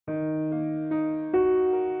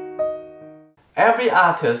Every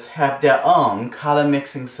artist have their own color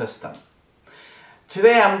mixing system.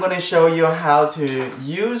 Today I'm going to show you how to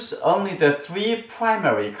use only the three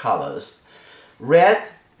primary colors, red,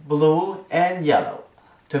 blue, and yellow,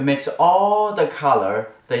 to mix all the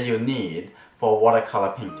color that you need for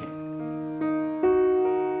watercolor painting.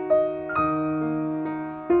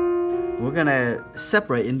 We're going to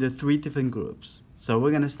separate into three different groups. So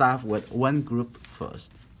we're going to start with one group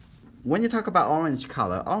first. When you talk about orange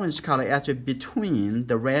color is actually between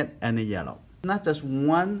the red and the yellow. Not just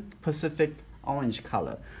one specific orange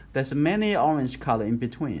color. There's many orange color in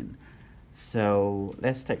between. So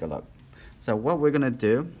let's take a look. So what we're going to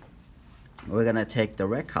do, we're going to take the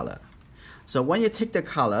red color. So when you take the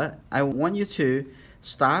color, I want you to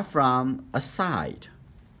start from a side.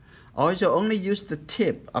 Also only use the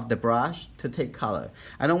tip of the brush to take color.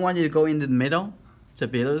 I don't want you to go in the middle. So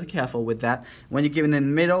be a little careful with that. When you give it in the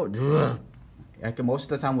middle, like most of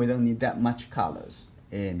the time we don't need that much colors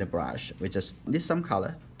in the brush. We just need some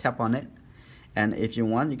color, tap on it. And if you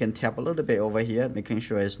want, you can tap a little bit over here, making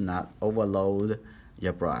sure it's not overload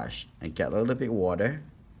your brush. And get a little bit water.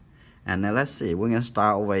 And then let's see, we're gonna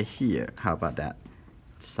start over here. How about that?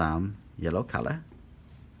 Some yellow color.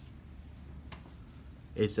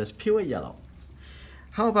 It's just pure yellow.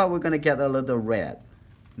 How about we're gonna get a little red?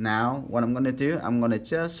 Now, what I'm gonna do, I'm gonna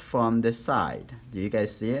just from the side. Do you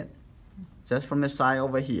guys see it? Just from the side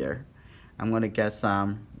over here. I'm gonna get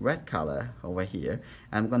some red color over here.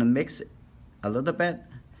 I'm gonna mix it a little bit.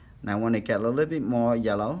 Now I wanna get a little bit more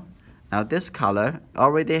yellow. Now this color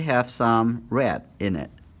already have some red in it.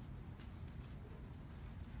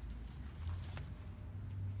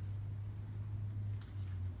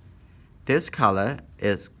 This color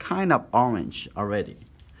is kind of orange already.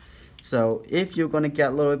 So if you're going to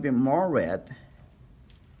get a little bit more red,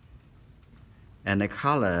 and the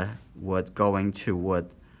color would going toward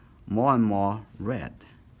more and more red.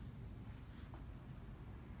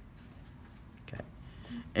 Okay.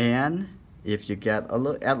 And if you get add a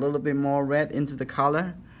little bit more red into the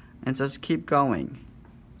color, and just keep going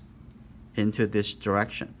into this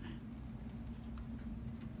direction.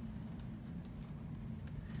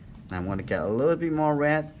 Now I'm going to get a little bit more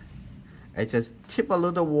red. I just tip a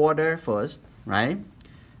little water first, right?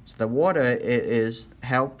 So the water is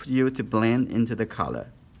help you to blend into the color.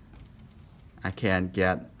 I can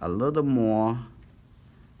get a little more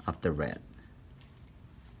of the red.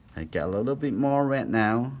 I get a little bit more red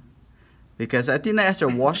now because I didn't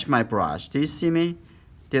actually wash my brush. Do you see me?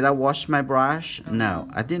 Did I wash my brush? No,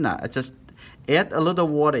 I did not. I just add a little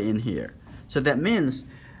water in here. So that means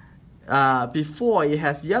before it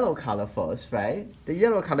has yellow color first, right? The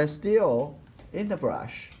yellow color is still in the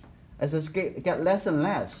brush. As it get less and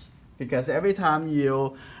less because every time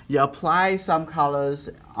you apply some colors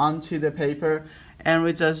onto the paper and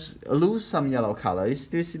we just lose some yellow color. You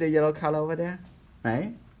still see the yellow color over there,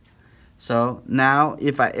 right? So now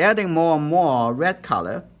if I adding more and more red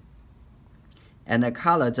color and the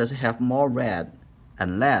color just have more red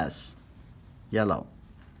and less yellow,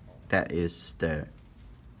 that is the.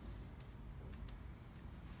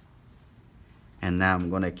 And now I'm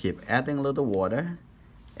going to keep adding a little water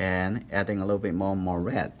and adding a little bit more and more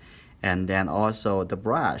red. And then also the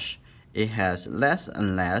brush, it has less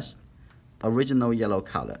and less original yellow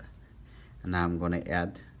color. And now I'm going to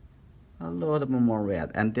add a little bit more red.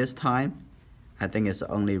 And this time, I think it's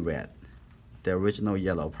only red. The original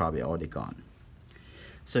yellow probably already gone.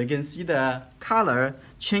 So you can see the color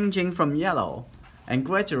changing from yellow and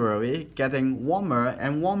gradually getting warmer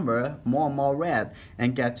and warmer, more and more red,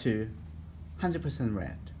 and get to 100%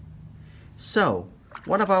 red. So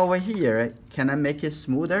what about over here? Can I make it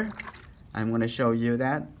smoother? I'm going to show you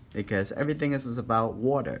that because everything is about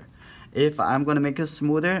water. If I'm going to make it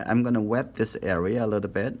smoother, I'm going to wet this area a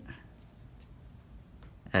little bit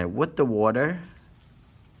and with the water,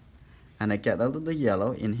 and I get a little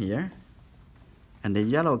yellow in here, and the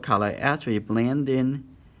yellow color actually blend in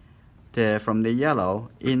from the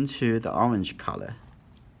yellow into the orange color.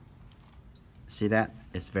 See that?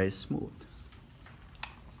 It's very smooth.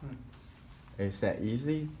 It's that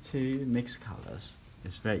easy to mix colors.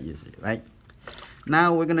 It's very easy, right?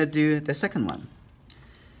 Now we're gonna do the second one.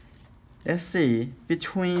 Let's see,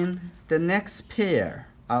 between the next pair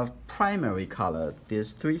of primary color,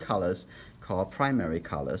 these three colors called primary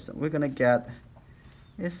colors, we're gonna get,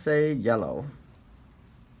 let's say, yellow.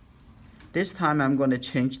 This time I'm gonna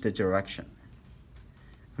change the direction.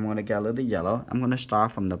 I'm gonna get a little yellow. I'm gonna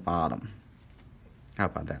start from the bottom. How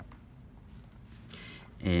about that?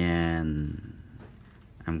 And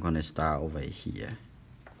I'm going to start over here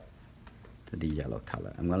to the yellow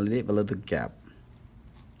color. I'm going to leave a little gap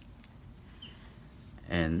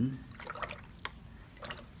and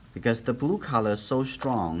because the blue color is so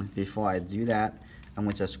strong. Before I do that,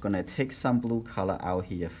 I'm just gonna take some blue color out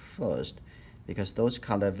here first, because those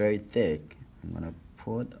color are very thick. I'm gonna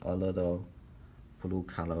put a little blue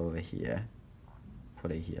color over here.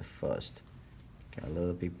 Put it here first. Get a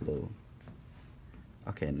little bit blue.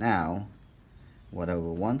 Okay, now what I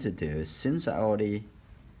will want to do is, since I already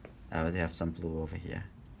have some blue over here.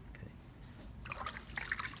 Okay.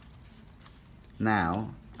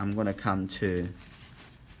 Now I'm gonna come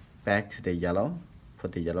back to the yellow.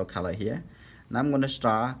 Put the yellow color here. Now I'm gonna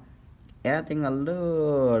start adding a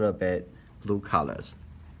little bit blue colors.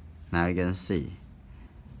 Now you can see.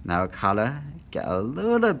 Now color get a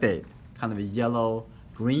little bit kind of a yellow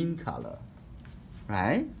green color,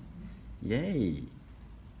 right? Yay!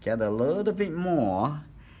 Get a little bit more,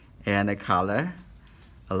 and the color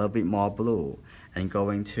a little bit more blue, and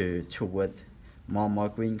going toward more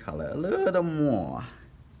green color, a little more.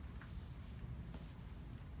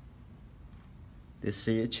 You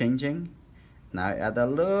see it changing? Now add a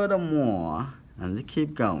little more, and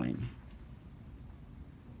keep going.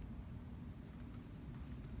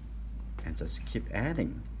 And just keep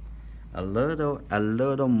adding a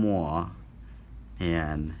little more,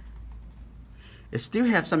 and it still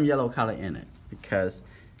have some yellow color in it, because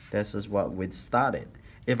this is what we started.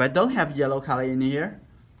 If I don't have yellow color in here,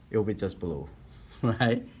 it will be just blue,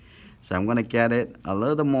 right? So I'm gonna get it a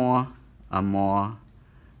little more and more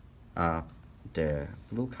the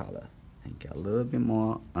blue color, and get a little bit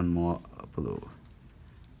more and more blue.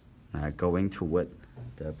 Now going toward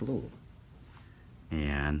the blue,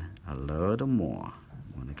 and a little more.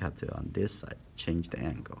 I'm gonna cut it on this side, change the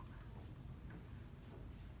angle.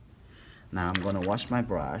 Now I'm gonna wash my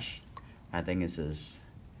brush. I think this is,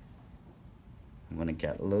 I'm gonna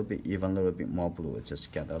get a little bit, even a little bit more blue.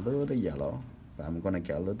 Just get a little yellow, but I'm gonna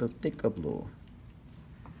get a little thicker blue.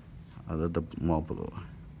 A little more blue.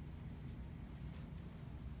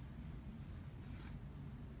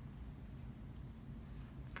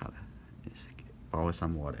 Color. Borrow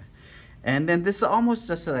some water. And then this is almost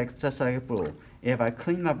just like blue. If I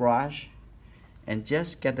clean my brush and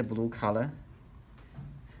just get the blue color,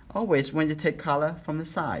 always when you take color from the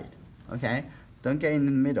side, okay? Don't get in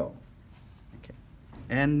the middle. Okay.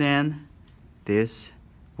 And then this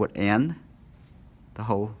would end the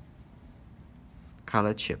whole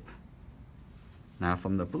color chip. Now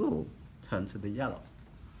from the blue, turn to the yellow.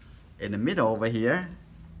 In the middle over here,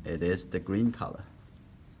 it is the green color.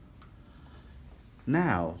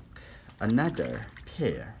 Now, another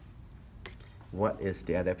pair. What is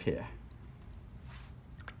the other pair?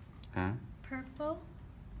 Huh? Purple.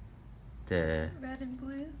 The red and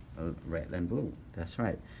blue. Red and blue. That's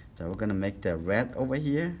right. So we're gonna make the red over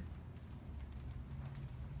here.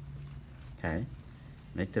 Okay.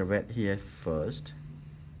 Make the red here first.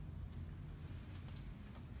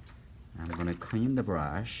 I'm gonna clean the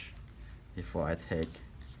brush before I take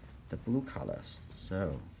the blue colors.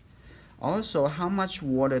 So. Also, how much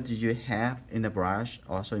water do you have in the brush?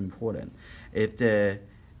 Also important. If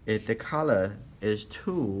the color is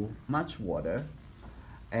too much water,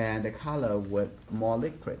 and the color with more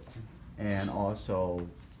liquid, and also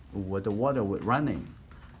with the water with running,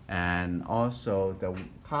 and also the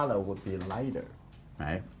color would be lighter,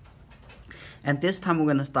 right? And this time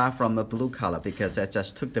we're gonna start from a blue color, because I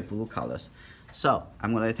just took the blue colors. So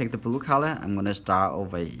I'm gonna take the blue color. I'm gonna start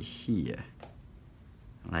over here.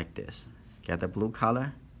 Like this. Get the blue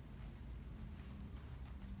color.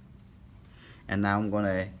 And now I'm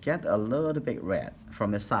gonna get a little bit red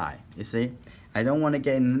from the side. You see? I don't wanna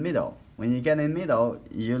get in the middle. When you get in the middle,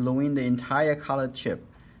 you ruin the entire color chip.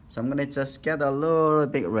 So I'm gonna just get a little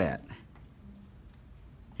bit red.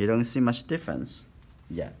 You don't see much difference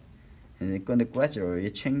yet. And it's gonna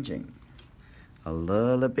gradually changing. A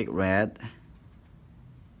little bit red.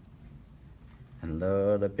 A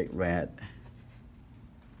little bit red.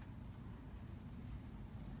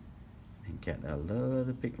 And get a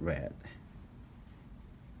little bit red.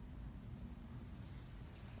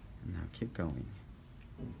 Now keep going.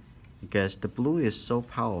 Because the blue is so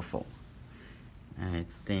powerful. I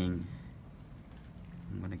think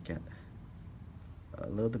I'm gonna get a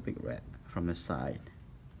little bit red from the side.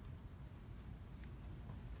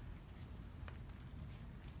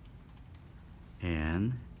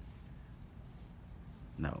 And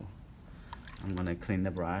no, I'm gonna clean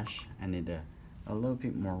the brush. I need a little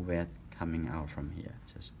bit more red coming out from here,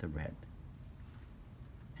 just the red,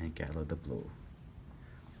 and get a little blue.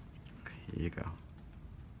 Okay, here you go.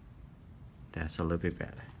 That's a little bit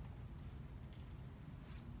better.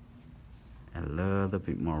 A little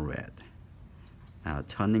bit more red. Now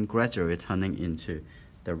gradually turning into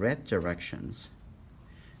the red directions.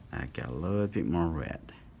 I get a little bit more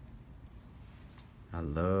red. A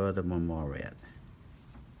little more red.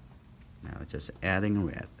 Now just adding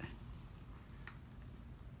red.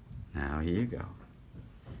 Now here you go.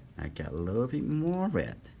 I got a little bit more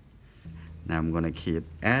red. Now I'm gonna keep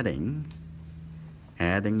adding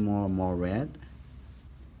more and more red.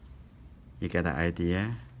 You get the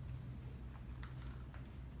idea?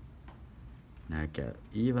 Now I get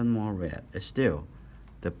even more red. It's still,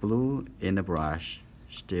 the blue in the brush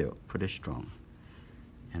still pretty strong.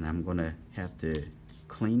 And I'm gonna have to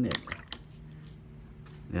clean it.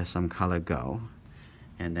 Let some color go.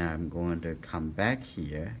 And then I'm going to come back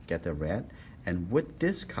here, get the red, and with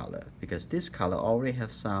this color, because this color already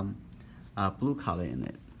have some blue color in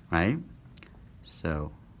it, right?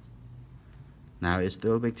 So now it's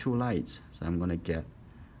still a bit too light, so I'm gonna get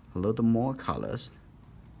a little more colors.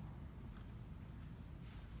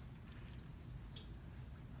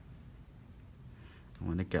 I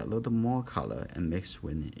want to get a little more color and mix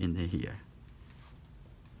with into here.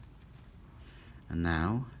 And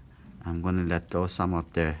now I'm going to let go some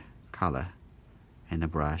of the color in the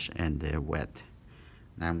brush and the wet.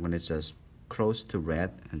 Now I'm going to just close to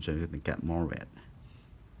red and just going to get more red.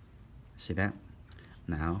 See that?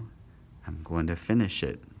 Now I'm going to finish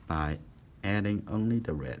it by adding only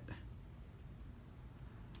the red.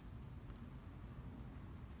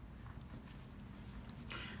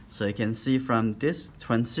 So you can see from this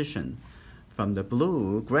transition, from the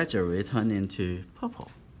blue gradually turn into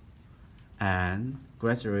purple, and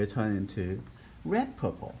gradually turn into red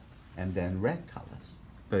purple, and then red colors.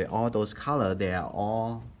 But all those colors, they are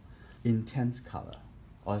all intense color,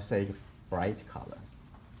 or say bright color.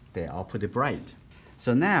 They are pretty bright.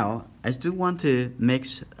 So now I do want to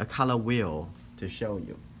mix a color wheel to show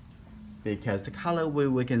you, because the color wheel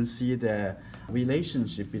we can see the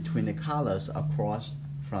relationship between the colors across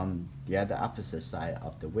from the other opposite side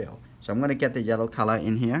of the wheel. So I'm going to get the yellow color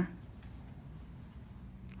in here,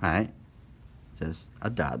 right? Just a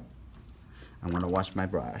dot. I'm going to wash my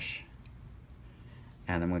brush,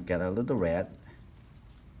 and I'm going to get a little red,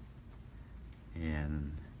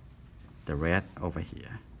 and the red over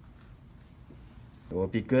here. It will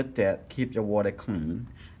be good that keep your water clean,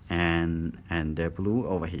 and the blue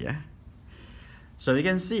over here. So you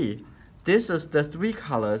can see this is the three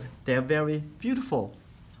colors. They're very beautiful.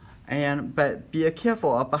 But be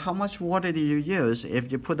careful about how much water do you use. If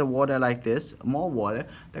you put the water like this, more water,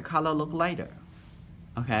 the color look lighter.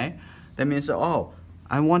 Okay? That means, oh,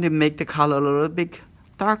 I want to make the color a little bit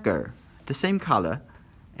darker, the same color.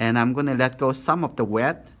 And I'm going to let go some of the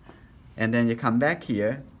wet. And then you come back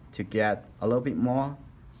here to get a little bit more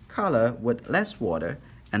color with less water.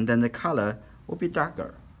 And then the color will be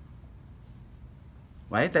darker.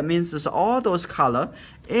 Right? That means it's all those color.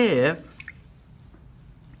 If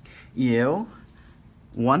you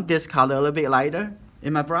want this color a little bit lighter,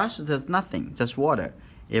 in my brush there's nothing, just water.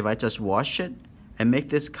 If I just wash it and make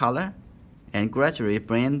this color and gradually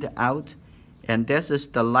blend out, and this is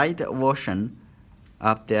the light version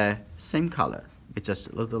of the same color, it's just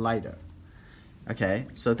a little lighter. Okay,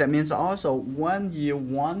 so that means also when you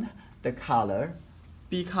want the color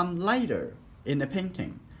become lighter in the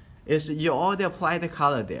painting, is you already apply the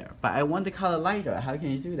color there, but I want the color lighter. How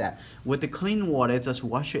can you do that? With the clean water, just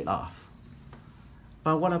wash it off.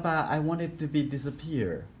 But what about I want it to be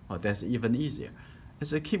disappear? Oh, that's even easier.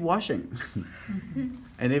 Is to keep washing,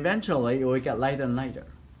 and eventually it will get lighter and lighter.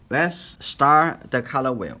 Let's start the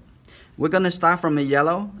color wheel. We're gonna start from the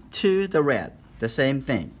yellow to the red, the same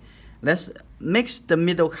thing. Let's mix the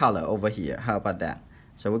middle color over here. How about that?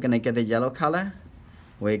 So we're gonna get the yellow color.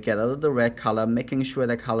 We get a little red color, making sure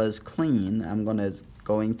the color is clean. I'm gonna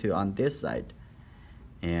go into on this side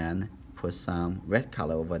and put some red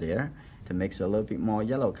color over there to mix a little bit more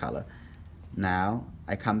yellow color. Now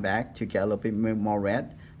I come back to get a little bit more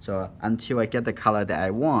red. So until I get the color that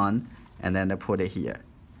I want, and then I put it here.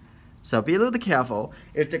 So be a little careful.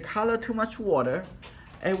 If the color too much water,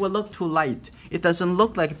 it will look too light. It doesn't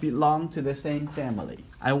look like it belongs to the same family.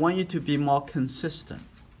 I want you to be more consistent.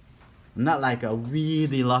 Not like a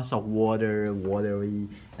really lots of water, watery,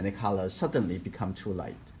 and the color suddenly become too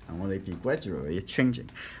light. I want it to be gradually changing.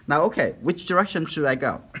 Now, okay, which direction should I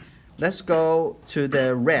go? Let's go to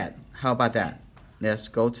the red. How about that? Let's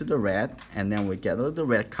go to the red, and then we get a little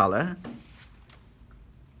red color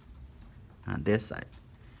on this side.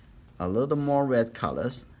 A little more red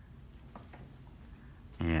colors,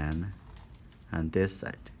 and on this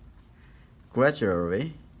side.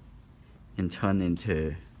 Gradually, and turn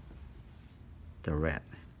into the red.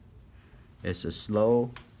 It's a slow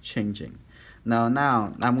changing. Now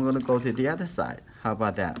I'm going to go to the other side. How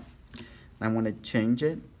about that? I'm going to change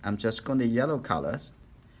it. I'm just going to yellow colors,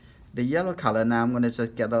 the yellow color. Now I'm gonna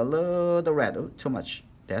just get a little red. Oh, too much.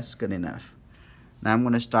 That's good enough. Now I'm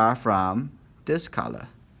gonna start from this color.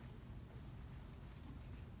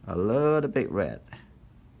 A little bit red.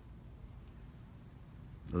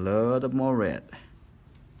 A little more red.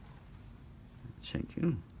 Thank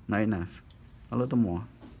you. Not enough. A little more.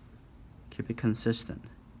 Keep it consistent.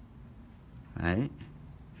 Right?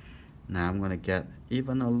 Now I'm gonna get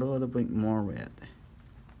even a little bit more red.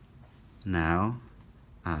 Now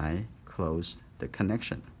I close the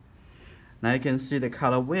connection. Now you can see the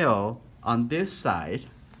color wheel on this side.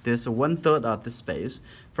 There's 1/3 of the space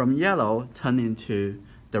from yellow turn into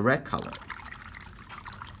the red color.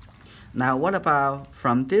 Now what about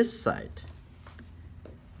from this side?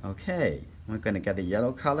 Okay, we're gonna get the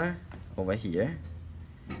yellow color over here,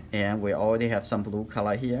 and we already have some blue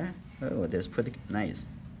color here. Oh, that's pretty nice.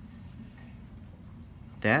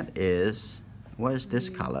 That is, what is this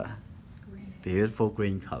color? Green. Beautiful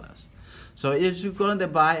green colors. So if you're going to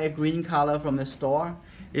buy a green color from the store,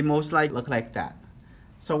 it most likely look like that.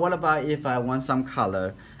 So what about if I want some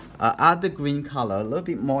color, add the green color, a little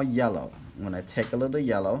bit more yellow. I'm going to take a little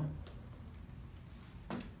yellow.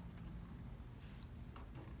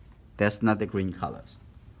 That's not the green colors.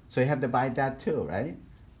 So you have to buy that too, right?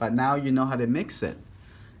 But now you know how to mix it.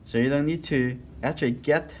 So you don't need to actually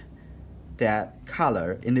get that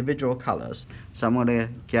color, individual colors. So I'm going to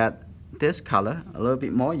get this color, a little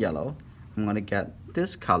bit more yellow. I'm going to get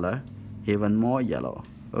this color, even more yellow.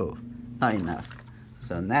 Oh, not enough.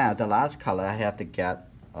 So now the last color, I have to get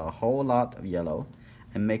a whole lot of yellow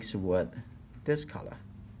and mix it with this color.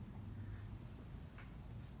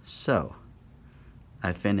 So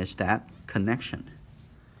I finished that connection.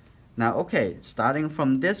 Now, okay, starting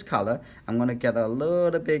from this color, I'm going to get a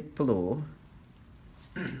little bit blue.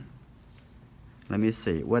 Let me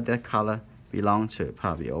see what that color belongs to,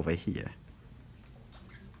 probably over here.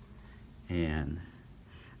 And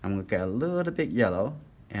I'm going to get a little bit yellow,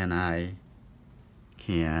 and I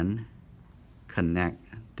can connect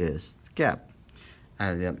this gap.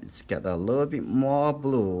 Let's get a little bit more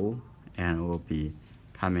blue, and it will be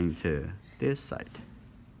coming to this side.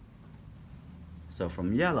 So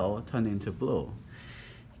from yellow turn into blue.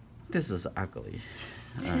 This is ugly.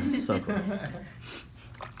 So cool.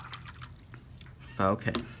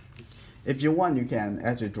 Okay. If you want, you can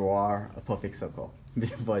actually draw a perfect circle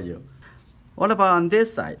before you. What about on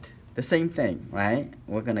this side? The same thing, right?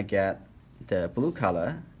 We're gonna get the blue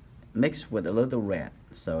color mixed with a little red.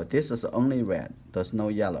 So this is only red. There's no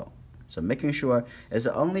yellow. So making sure it's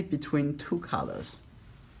only between two colors.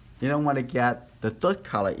 You don't want to get the third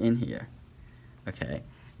color in here. Okay,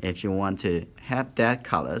 if you want to have that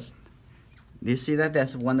colors, you see that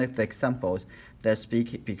that's one of the examples that's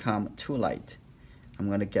become too light. I'm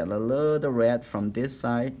going to get a little red from this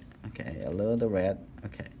side. Okay, a little red.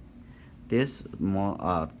 Okay, this more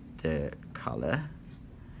of the color.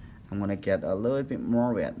 I'm going to get a little bit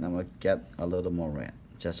more red. And I'm going to get a little more red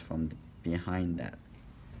just from behind that.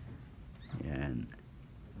 And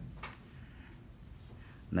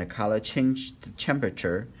the color change, the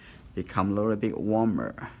temperature become a little bit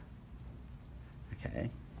warmer. Okay,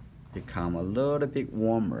 become a little bit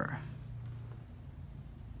warmer.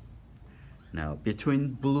 Now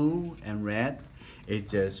between blue and red,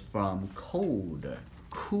 it's just from cold,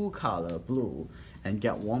 cool color blue, and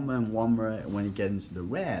get warmer and warmer when it gets into the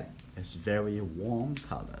red. It's very warm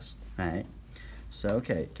colors, right? So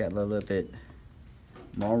okay, get a little bit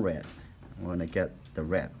more red. I want to get the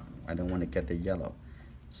red. I don't want to get the yellow.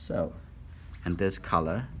 So, and this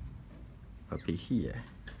color will be here.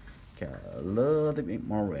 Get a little bit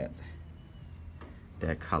more red.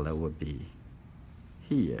 That color will be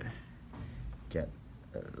here. Get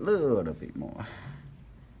a little bit more.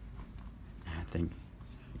 I think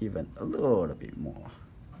even a little bit more.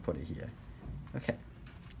 Put it here. Okay.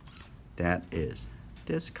 That is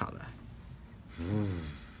this color.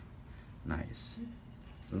 Nice.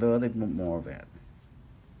 A little bit more red.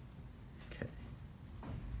 Okay.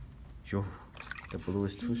 Yo, the blue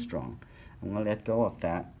is too strong. I'm gonna let go of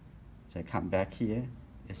that. So I come back here.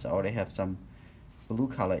 It's already have some blue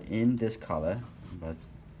color in this color, but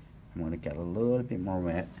I'm gonna get a little bit more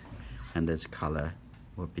red, and this color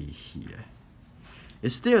will be here.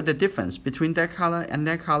 It's still the difference between that color and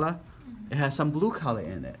that color. It has some blue color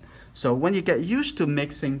in it. So when you get used to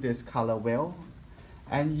mixing this color well,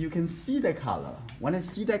 and you can see the color. When I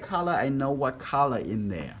see that color, I know what color in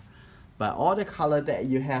there. But all the color that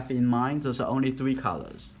you have in mind, there's only 3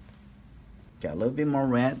 colors. Get a little bit more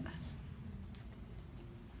red.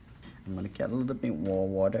 I'm gonna get a little bit more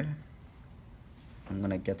water. I'm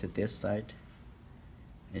gonna get to this side.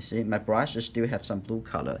 You see, my brush still have some blue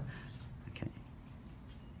color. Okay,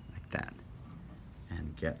 like that.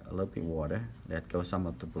 And get a little bit water, let go some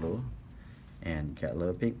of the blue, and get a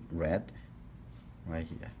little bit red right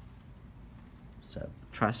here. So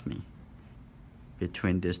trust me,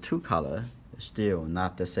 between these two colors, still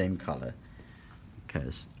not the same color,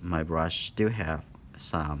 because my brush still have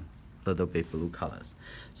some little bit blue colors.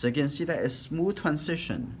 So you can see that it's smooth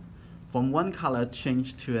transition from one color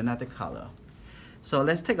change to another color. So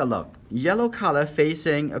let's take a look. Yellow color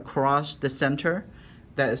facing across the center,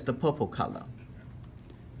 that is the purple color.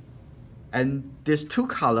 And this two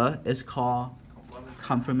color is called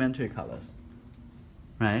complementary colors,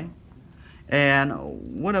 right? And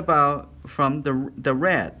what about from the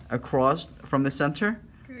red across from the center?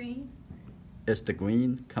 Green. It's the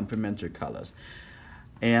green complementary colors.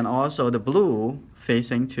 And also the blue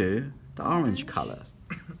facing to the orange colors.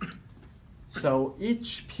 So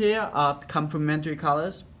each pair of complementary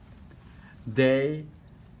colors, they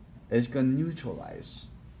is going to neutralize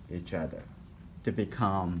each other to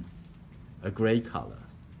become a gray color.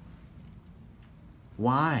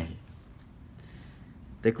 Why?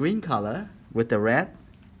 The green color with the red,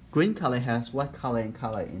 green color has what color and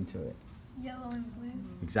color into it? Yellow and blue.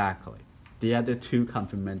 Exactly. The other two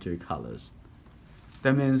complementary colors.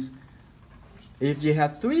 That means if you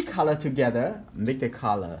have three colors together, make the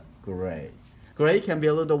color gray. Gray can be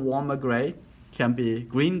a little warmer gray, can be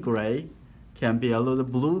green gray, can be a little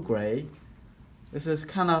blue gray. This is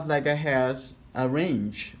kind of like it has a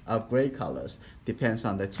range of gray colors, depends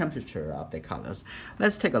on the temperature of the colors.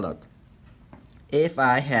 Let's take a look. If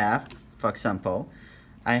I have, for example,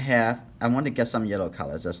 I want to get some yellow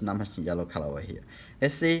colors. There's not much yellow color over here.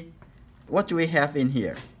 Let's see, what do we have in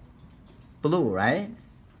here? Blue, right?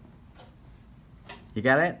 You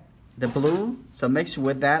got it? The blue, so mix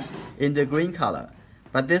with that in the green color.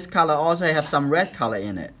 But this color also have some red color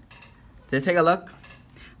in it. So take a look.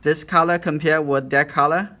 This color compared with that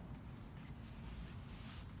color,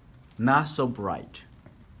 not so bright.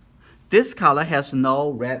 This color has no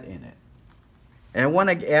red in it. And I want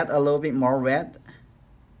to add a little bit more red,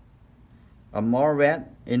 or more red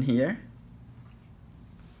in here.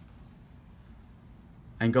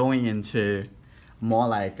 And going into more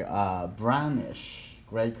like brownish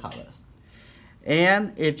gray colors.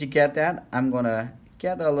 And if you get that, I'm gonna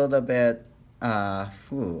get a little bit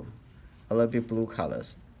blue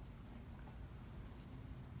colors.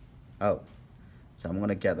 Oh, so I'm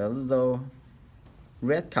gonna get a little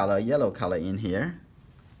red color, yellow color in here.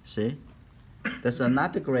 See, there's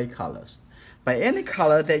another gray colors. But any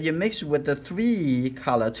color that you mix with the three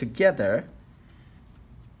color together,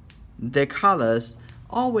 the colors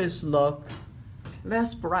always look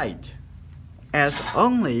less bright, as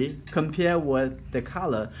only compared with the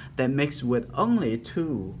color that mixed with only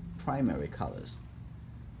two primary colors.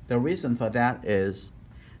 The reason for that is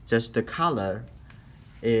just the color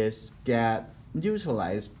is get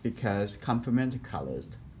neutralized because complementary colors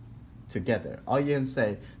together. Or you can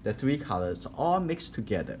say the three colors all mixed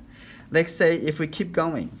together. Let's say if we keep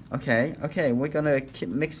going, okay, we're gonna keep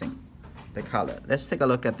mixing the color. Let's take a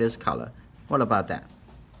look at this color. What about that?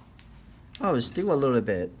 Oh, it's still a little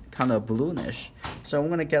bit kind of bluish. So I'm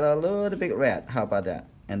gonna get a little bit red. How about that?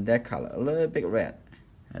 And that color, a little bit red.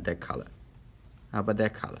 And that color. How about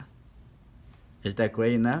that color? Is that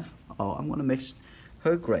gray enough? Oh, I'm gonna mix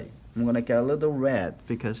her gray. I'm gonna get a little red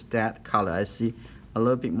because that color, I see a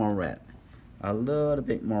little bit more red. A little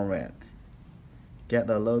bit more red. Get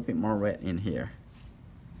a little bit more red in here.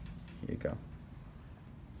 Here you go.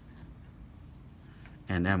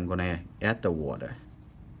 And then I'm gonna add the water.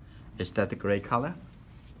 Is that the gray color?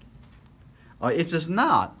 Or if it's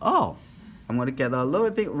not, oh, I'm gonna get a little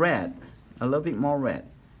bit red, a little bit more red,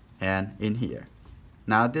 and in here.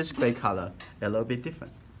 Now this gray color, a little bit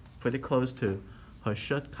different, pretty close to her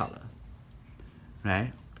shirt color,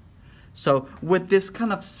 right? So with this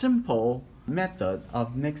kind of simple method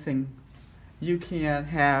of mixing, you can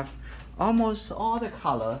have almost all the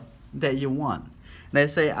color that you want.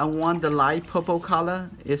 Let's say I want the light purple color.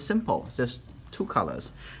 It's simple, just two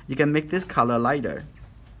colors. You can make this color lighter,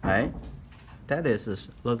 right? That is a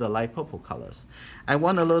little light purple colors. I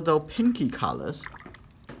want a little pinky colors.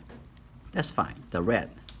 That's fine, the red.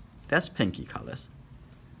 That's pinky colors.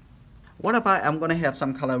 What about I'm gonna have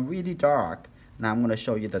some color really dark. Now I'm gonna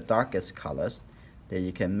show you the darkest colors that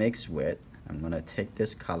you can mix with. I'm gonna take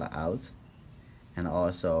this color out and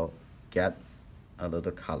also get a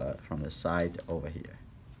little color from the side over here.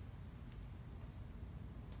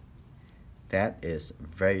 That is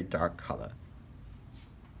very dark color.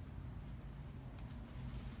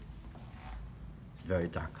 Very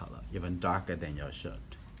dark color, even darker than your shirt.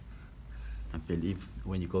 I believe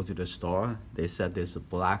when you go to the store, they said there's a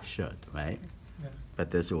black shirt, right? Yeah.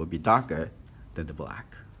 but this will be darker than the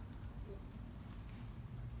black.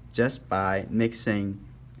 Just by mixing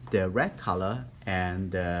the red color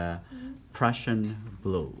and the Prussian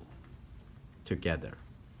blue together.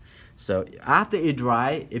 So after it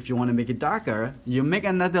dry, if you want to make it darker, you make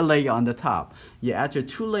another layer on the top. You add your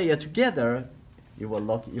two layers together, it will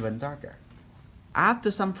look even darker.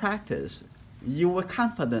 After some practice, you will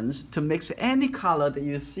confident to mix any color that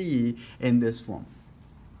you see in this room.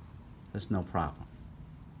 There's no problem.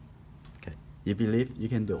 Okay, you believe you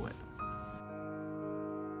can do it.